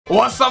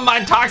What's up,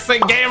 my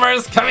toxic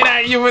gamers? Coming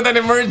at you with an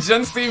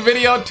emergency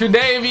video.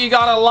 Today we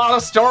got a lot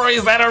of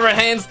stories at our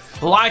hands.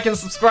 Like and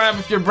subscribe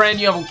if you're brand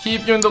new. I will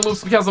keep you in the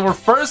loops because our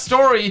first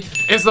story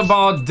is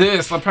about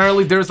this.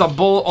 Apparently there's a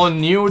bull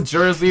on New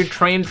Jersey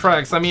train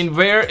tracks. I mean,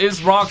 where is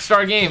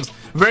Rockstar Games?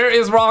 Where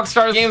is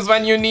Rockstar Games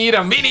when you need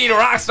them? We need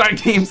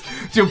Rockstar Games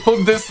to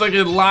put this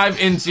second live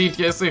in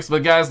GTA 6.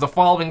 But guys, the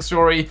following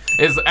story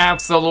is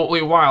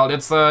absolutely wild.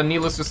 It's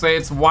needless to say,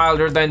 it's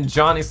wilder than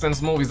Johnny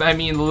Sins movies. I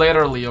mean,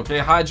 literally, okay?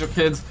 Hide your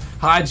kids,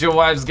 hide your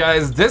wives,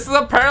 guys. This is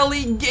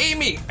apparently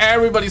gaming.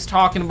 Everybody's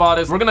talking about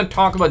it. We're gonna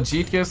talk about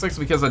GTA 6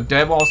 because a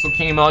dev also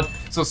came out,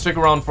 so stick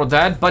around for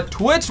that. But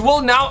Twitch will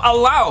now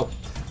allow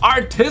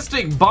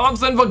artistic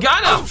bombs and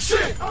vagina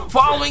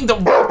following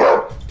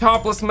the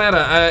topless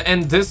meta,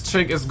 and this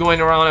chick is going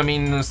around. I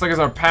mean, the suckers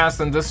are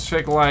passing this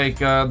chick like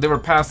they were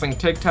passing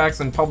Tic Tacs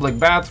in public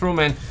bathroom,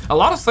 and a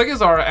lot of suckers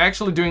are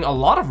actually doing a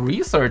lot of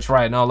research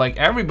right now. Like,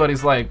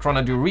 everybody's like trying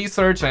to do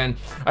research, and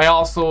I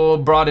also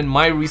brought in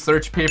my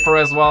research paper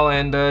as well,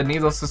 and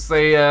needless to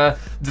say,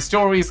 the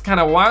story is kind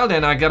of wild,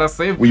 and I gotta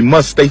say, we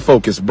must stay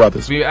focused,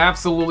 brothers. We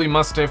absolutely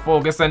must stay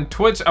focused. And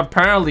Twitch,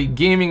 apparently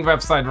gaming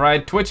website,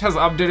 right? Twitch has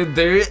updated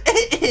their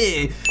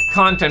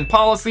content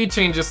policy,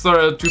 changes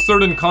to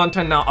certain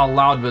content now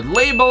allowed with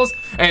labels,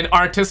 and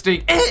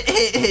artistic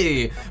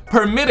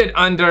permitted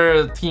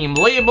under theme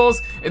labels.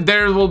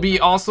 There will be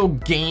also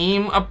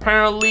game,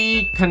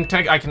 apparently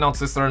content. I cannot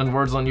say certain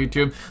words on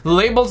YouTube.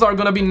 Labels are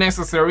gonna be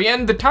necessary,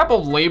 and the type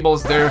of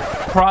labels they're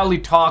probably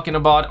talking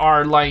about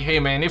are like, hey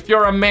man, if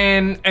you're a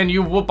man and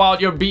you whoop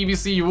out your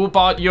BBC, you whoop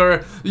out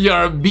your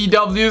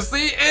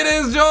BWC, it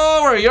is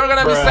over. You're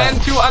gonna be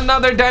sent to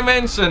another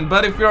dimension.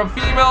 But if you're a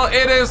female,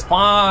 it is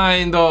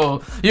fine though.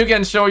 You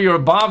can show your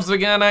bobs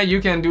vagina, you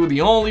can do the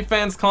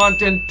OnlyFans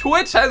content.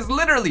 Twitch has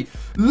literally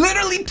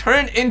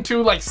turned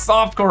into like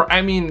softcore.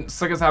 I mean,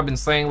 suckers have been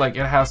saying like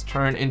it has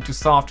turned into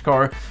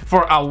softcore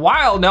for a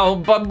while now,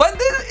 but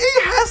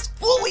it has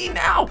fully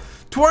now.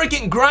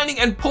 Twerking, grinding,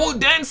 and pole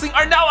dancing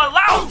are now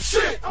allowed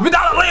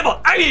without a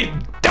label. I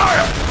mean,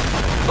 darn.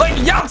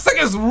 Like, young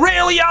suckers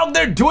really out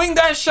there doing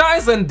that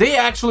shies, and they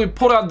actually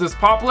put out this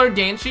popular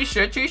dancey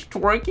shit.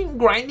 Twerking,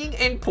 grinding,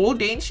 and pole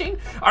dancing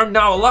are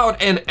now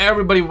allowed, and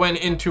everybody went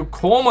into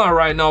coma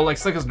right now. Like,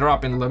 suckers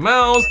dropping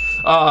lemels,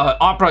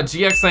 Opera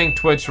GX saying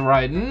Twitch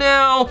right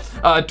now,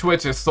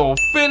 Twitch is so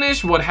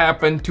finished, what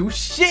happened to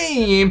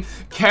Shame?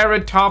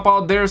 Carrot Top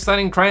out there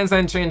setting trends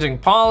and changing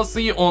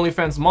policy,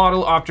 OnlyFans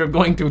model after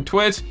going to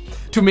Twitch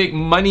to make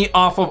money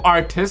off of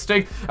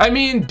artistic. I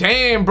mean,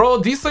 damn, bro,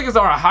 these suckers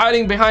are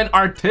hiding behind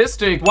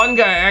artistic. One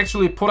guy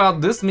actually put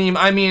out this meme.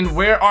 I mean,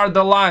 where are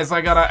the lies?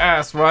 I gotta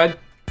ask, right?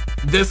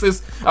 This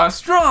is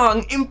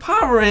strong,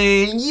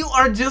 empowering. You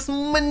are just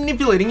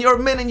manipulating your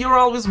men and you're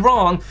always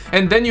wrong.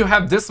 And then you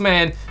have this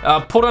man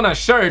put on a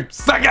shirt.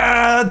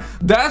 Sucker!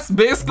 That's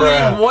basically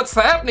what's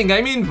happening.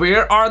 I mean,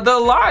 where are the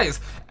lies?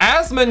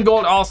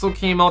 Asmongold also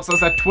came out, says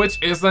that Twitch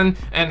isn't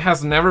and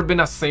has never been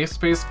a safe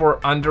space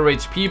for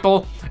underage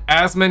people.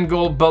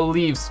 Asmongold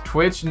believes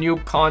Twitch new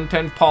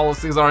content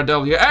policies are a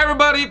W.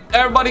 Everybody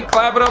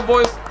clap it up,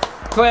 boys.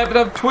 Clap it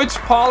up. Twitch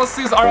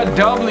policies are a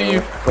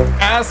W,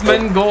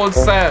 Asmongold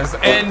says.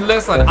 And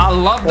listen, I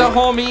love the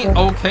homie,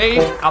 okay?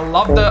 I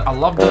love the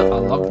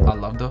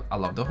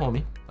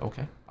homie,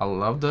 okay? I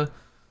love the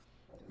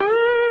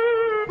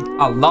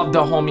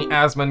homie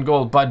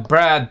Asmongold, but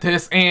Brad,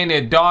 this ain't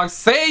it, dog.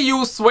 Say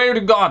you swear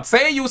to God.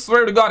 Say you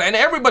swear to God. And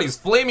everybody's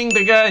flaming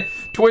the guy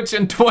Twitch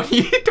in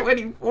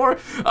 2024.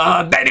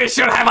 Then you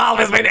should have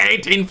always been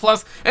 18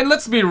 plus. And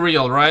let's be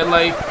real, right?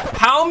 Like,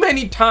 how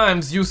many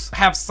times you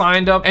have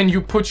signed up and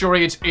you put your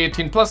age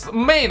 18 plus?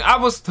 Man, I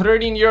was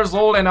 13 years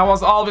old and I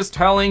was always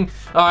telling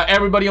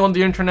everybody on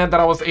the internet that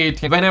I was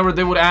 18. Whenever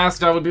they would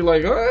ask, I would be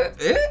like,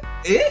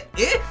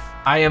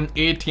 I am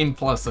 18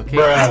 plus, okay?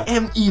 I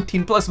am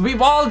 18 plus.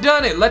 We've all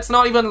done it. Let's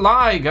not even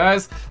lie,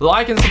 guys.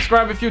 Like and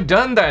subscribe if you've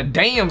done that.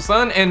 Damn,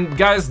 son. And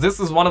guys, this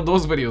is one of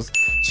those videos.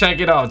 Check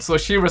it out. So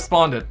she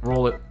responded.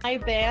 Roll it. My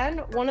ban,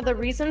 one of the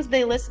reasons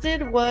they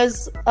listed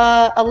was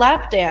a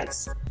lap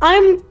dance.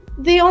 I'm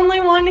the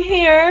only one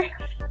here,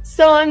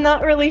 so I'm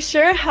not really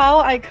sure how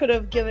I could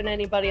have given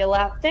anybody a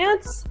lap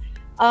dance.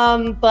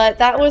 But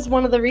that was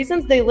one of the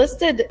reasons they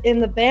listed in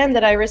the ban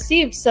that I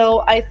received.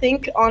 So I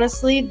think,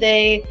 honestly,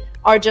 they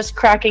are just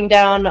cracking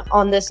down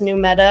on this new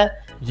meta.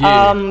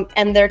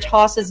 And their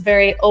toss is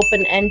very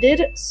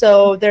open-ended,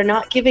 so they're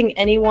not giving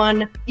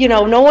anyone, you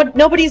know,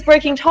 nobody's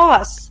breaking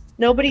toss.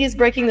 Nobody is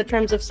breaking the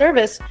terms of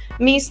service.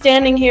 Me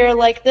standing here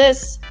like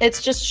this,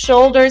 it's just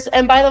shoulders.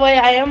 And by the way,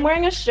 I am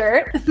wearing a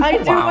shirt. I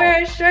do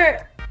wear a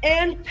shirt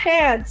and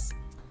pants.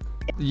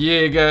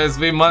 Yeah, guys,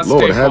 we must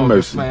stay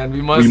focused, man.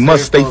 We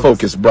must stay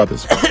focused,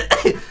 brothers.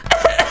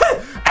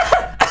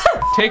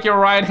 Take your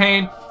right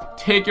hand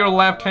take your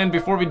left hand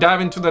before we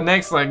dive into the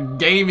next like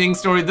gaming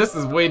story. This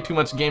is way too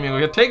much gaming.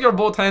 Okay, take your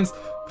both hands,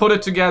 put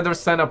it together,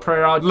 send a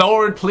prayer out.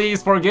 Lord,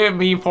 please forgive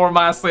me for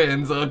my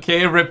sins,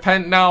 okay?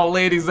 Repent now,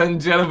 ladies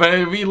and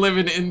gentlemen. We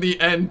living in the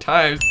end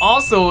times.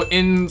 Also,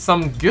 in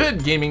some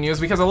good gaming news,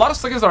 because a lot of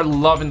suckers are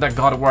loving that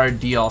God of War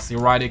DLC,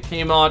 right? It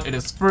came out, it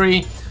is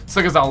free.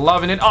 Suckers are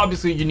loving it.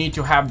 Obviously, you need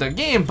to have the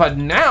game, but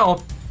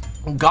now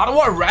God of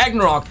War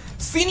Ragnarok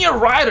senior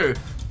writer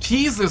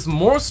teases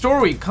more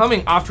story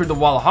coming after the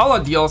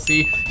Valhalla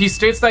DLC. He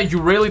states that you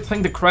really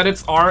think the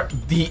credits are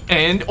the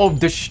end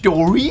of the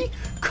story?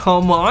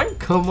 Come on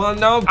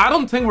now. I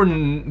don't think we're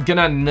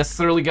gonna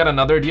necessarily get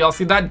another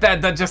DLC.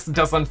 That just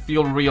doesn't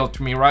feel real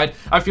to me, right?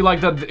 I feel like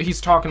that he's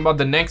talking about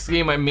the next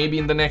game, and maybe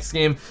in the next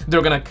game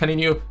they're gonna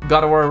continue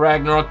God of War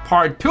Ragnarok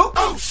Part 2.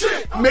 Oh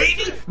shit,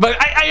 maybe. But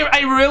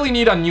I really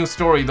need a new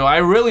story though. I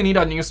really need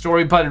a new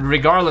story. But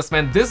regardless,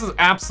 man, this is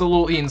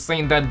absolutely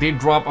insane that they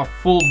drop a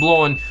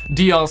full-blown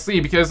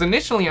DLC, because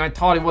initially I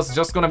thought it was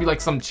just gonna be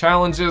like some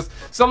challenges,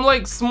 some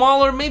like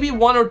smaller, maybe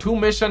 1 or 2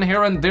 mission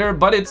here and there,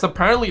 but it's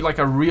apparently like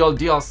a real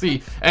DLC.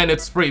 And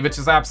it's free, which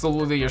is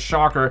absolutely a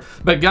shocker.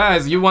 But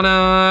guys, you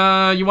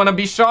wanna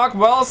be shocked?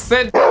 Well,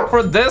 sit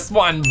for this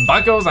one,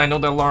 buckos. I know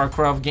that Lara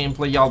Croft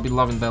gameplay, y'all be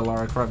loving that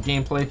Lara Croft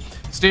gameplay.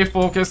 Stay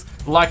focused,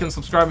 like and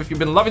subscribe if you've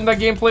been loving that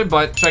gameplay.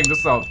 But check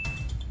this out,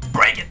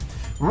 break it.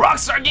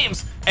 Rockstar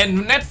Games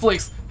and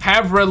Netflix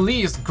have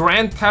released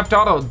Grand Theft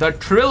Auto, the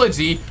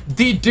Trilogy,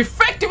 the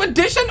Defective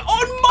Edition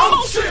on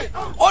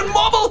mobile. On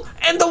mobile,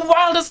 and the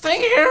wildest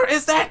thing here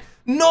is that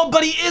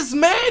nobody is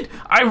mad.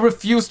 I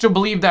refuse to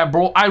believe that,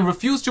 bro. I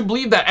refuse to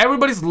believe that.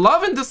 Everybody's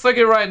loving this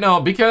second right now,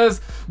 because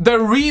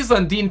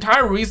the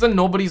entire reason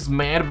nobody's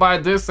mad by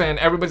this and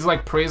everybody's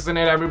like praising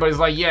it, everybody's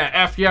like, yeah,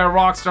 F yeah,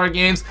 Rockstar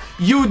Games,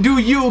 you do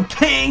you,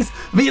 kings.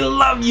 We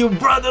love you,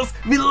 brothers.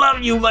 We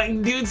love you, my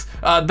dudes.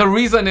 The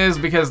reason is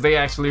because they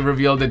actually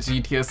revealed the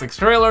GTA 6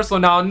 trailer, so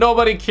now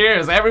nobody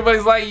cares.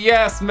 Everybody's like,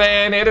 yes,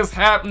 man, it is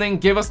happening.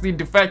 Give us the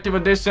Defective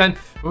Edition.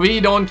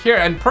 We don't care.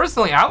 And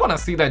personally, I want to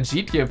see that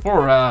GTA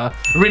 4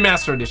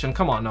 remaster edition.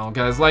 Come on now,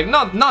 guys. Like,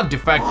 not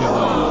defective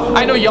though.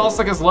 I know y'all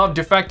suckers love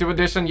Defective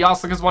Edition. Y'all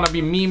suckers want to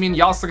be memeing.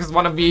 Y'all suckers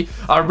want to be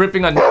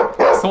ripping a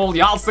soul.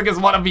 Y'all suckers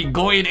want to be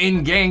going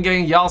in gang.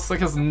 Y'all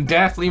suckers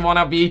definitely want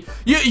to be.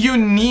 You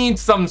need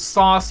some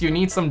sauce. You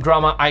need some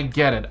drama. I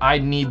get it. I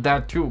need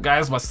that too,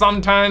 guys. But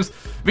sometimes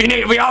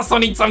we also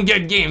need some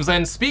good games.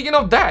 And speaking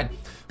of that,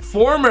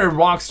 former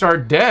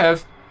Rockstar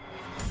dev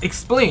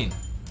explained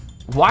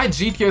why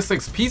GTA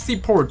 6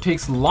 PC port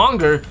takes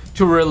longer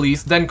to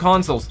release than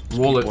consoles.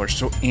 Roll it. People are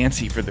so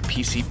antsy for the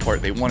PC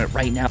port. They want it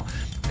right now.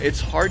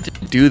 It's hard to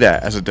do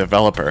that as a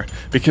developer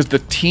because the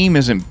team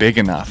isn't big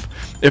enough.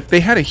 If they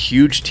had a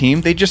huge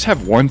team, they just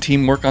have one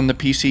team work on the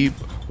PC,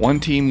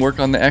 one team work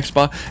on the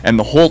Xbox, and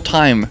the whole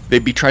time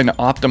they'd be trying to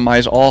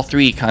optimize all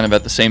three kind of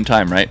at the same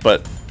time, right?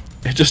 But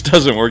it just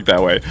doesn't work that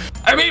way.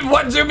 I mean,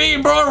 what do you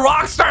mean, bro?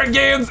 Rockstar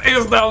Games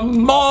is the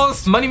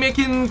most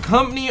money-making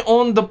company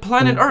on the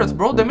planet Earth,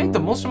 bro. They make the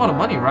most amount of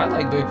money, right?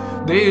 Like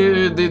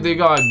they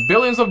got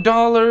billions of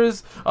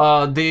dollars.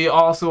 They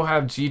also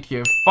have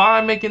GTA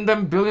 5 making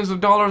them billions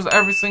of dollars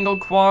every single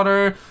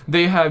quarter.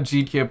 They have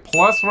GTA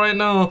Plus right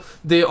now.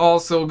 They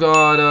also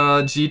got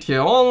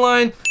GTA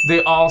Online.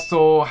 They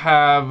also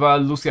have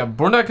Lucia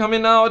Bruna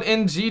coming out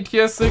in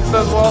GTA 6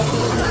 as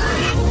well.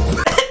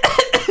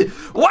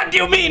 What do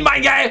you mean, my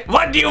guy?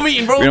 What do you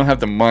mean, bro? We don't have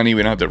the money,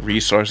 we don't have the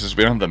resources,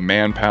 we don't have the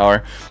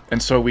manpower,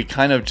 and so we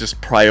kind of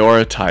just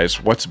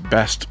prioritize what's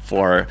best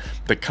for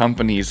the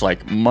company's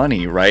like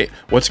money, right?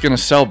 What's gonna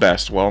sell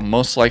best? Well,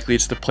 most likely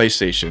it's the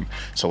PlayStation.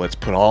 So let's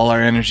put all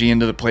our energy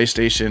into the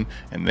PlayStation,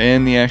 and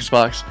then the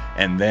Xbox,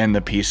 and then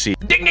the PC.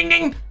 Ding ding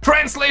ding!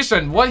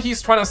 Translation! What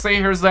he's trying to say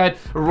here is that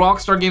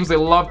Rockstar Games, they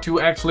love to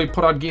actually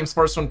put out games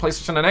first on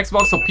PlayStation and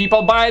Xbox, so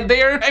people buy it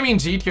there. I mean,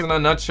 GTA in a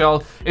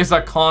nutshell is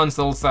a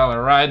console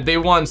seller, right? They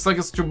want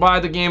suckers to buy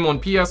the game on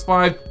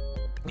PS5,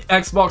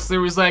 Xbox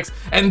Series X,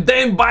 and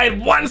then buy it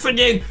once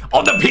again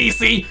on the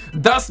PC,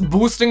 thus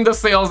boosting the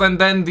sales. And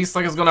then these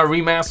suckers gonna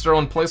remaster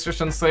on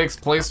PlayStation 6,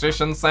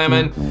 PlayStation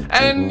 7,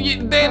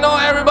 and they know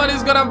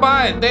everybody's gonna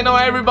buy it. They know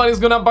everybody's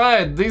gonna buy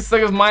it. These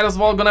suckers might as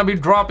well gonna be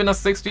dropping a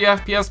 60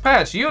 FPS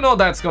patch. You know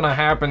that's gonna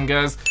happen,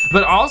 guys.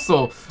 But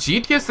also,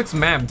 GTA 6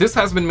 map, this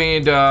has been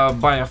made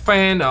by a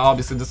fan.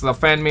 Obviously, this is a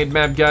fan-made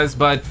map, guys,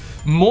 but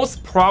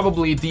most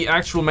probably the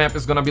actual map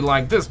is gonna be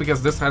like this,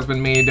 because this has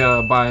been made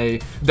by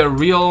the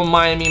real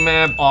Miami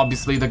map.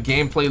 Obviously the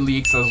gameplay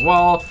leaks as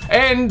well,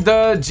 and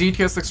the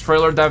GTA 6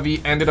 trailer that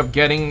we ended up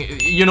getting,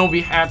 you know,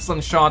 we had some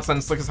shots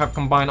and suckers have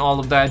combined all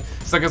of that.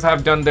 Suckers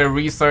have done their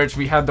research.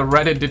 We had the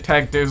Reddit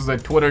detectives, the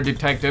Twitter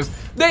detectives.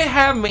 They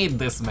have made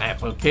this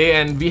map,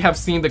 okay, and we have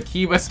seen the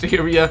Key West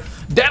area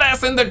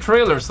deadass in the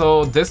trailer.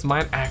 So this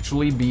might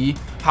actually be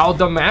how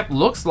the map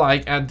looks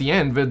like at the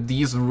end with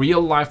these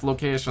real life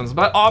locations.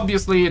 But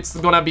obviously it's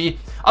gonna be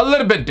a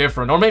little bit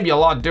different, or maybe a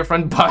lot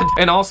different. But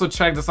and also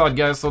check this out,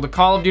 guys. So the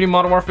Call of Duty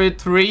Modern Warfare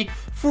 3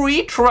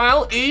 free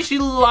trial is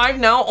live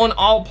now on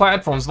all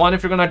platforms. 1,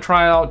 if you're gonna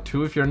try out.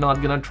 2, if you're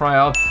not gonna try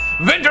out.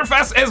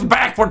 Winterfest is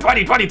back for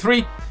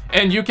 2023.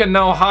 And you can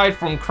now hide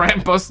from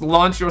Krampus,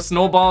 launch your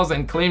snowballs,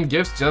 and claim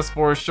gifts just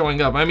for showing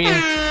up. I mean,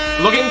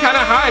 looking kind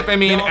of hype. I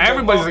mean,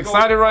 everybody's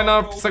excited right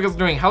now. Sega's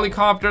doing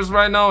helicopters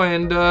right now,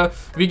 and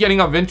we're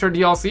getting a winter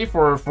DLC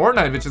for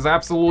Fortnite, which is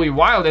absolutely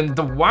wild. And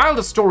the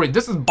wildest story,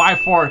 this is by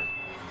far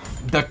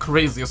the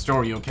craziest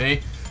story,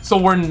 okay? So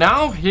we're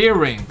now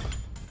hearing,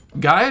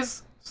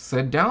 guys,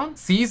 sit down.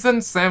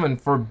 Season 7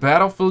 for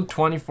Battlefield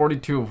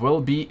 2042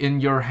 will be in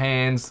your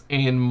hands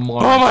in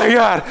March. Oh my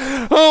god!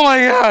 Oh my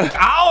god!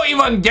 I don't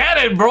even get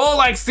it, bro.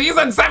 Like,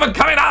 Season 7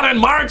 coming out in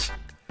March?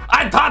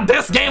 I thought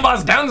this game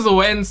was done,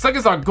 and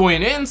suckers are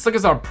going in,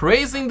 suckers are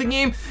praising the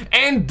game,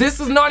 and this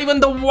is not even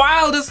the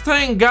wildest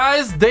thing,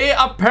 guys. They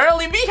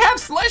apparently, we have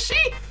Slushy.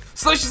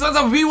 Slushy says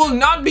that we will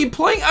not be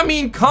playing. I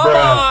mean, come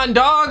on,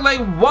 dog.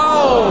 Like,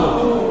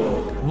 whoa.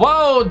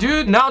 Whoa,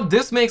 dude. Now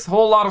this makes a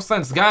whole lot of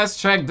sense. Guys,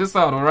 check this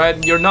out, all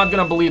right? You're not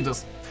gonna believe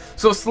this.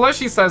 So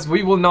Slushy says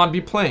we will not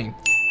be playing.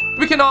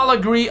 We can all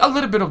agree a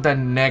little bit of that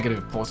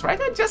negative post, right?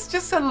 Just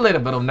a little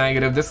bit of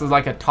negative. This is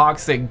like a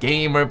toxic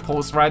gamer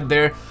post right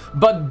there.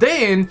 But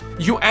then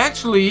you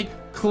actually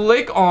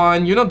click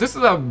on, you know, this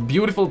is a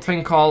beautiful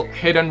thing called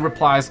hidden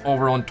replies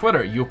over on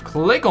Twitter. You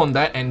click on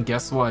that and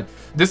guess what?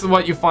 This is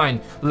what you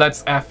find.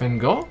 Let's effing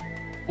go.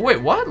 Wait,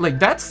 what? Like,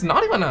 that's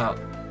not even a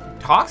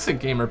toxic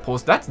gamer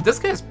post. This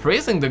guy's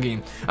praising the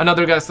game.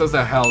 Another guy says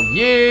that hell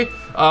yeah,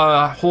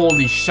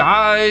 holy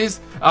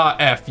shies,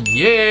 F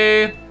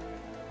yeah.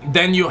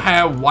 Then you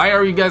have, why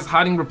are you guys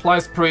hiding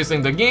replies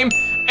praising the game?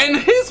 And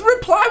his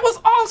reply was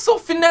also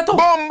finito.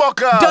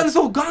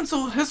 Denzo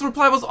Gonzo, his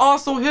reply was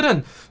also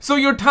hidden. So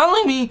you're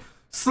telling me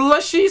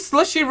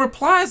Slushy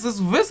replies is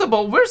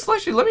visible. Where's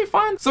Slushy? Let me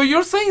find. So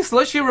you're saying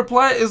Slushy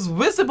reply is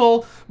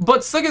visible,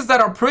 but suckers that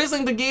are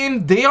praising the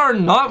game, they are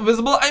not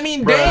visible? I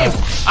mean, damn.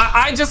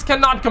 I just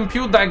cannot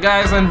compute that,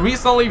 guys. And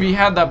recently we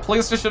had that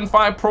PlayStation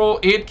 5 Pro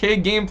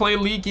 8K gameplay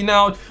leaking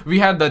out. We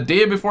had the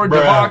day before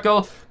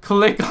debacle.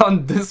 Click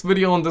on this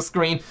video on the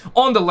screen.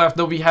 On the left,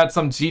 though, we had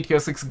some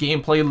GTA 6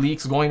 gameplay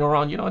leaks going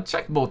around. You know,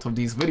 check both of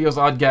these videos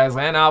out, guys,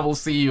 and I will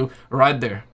see you right there.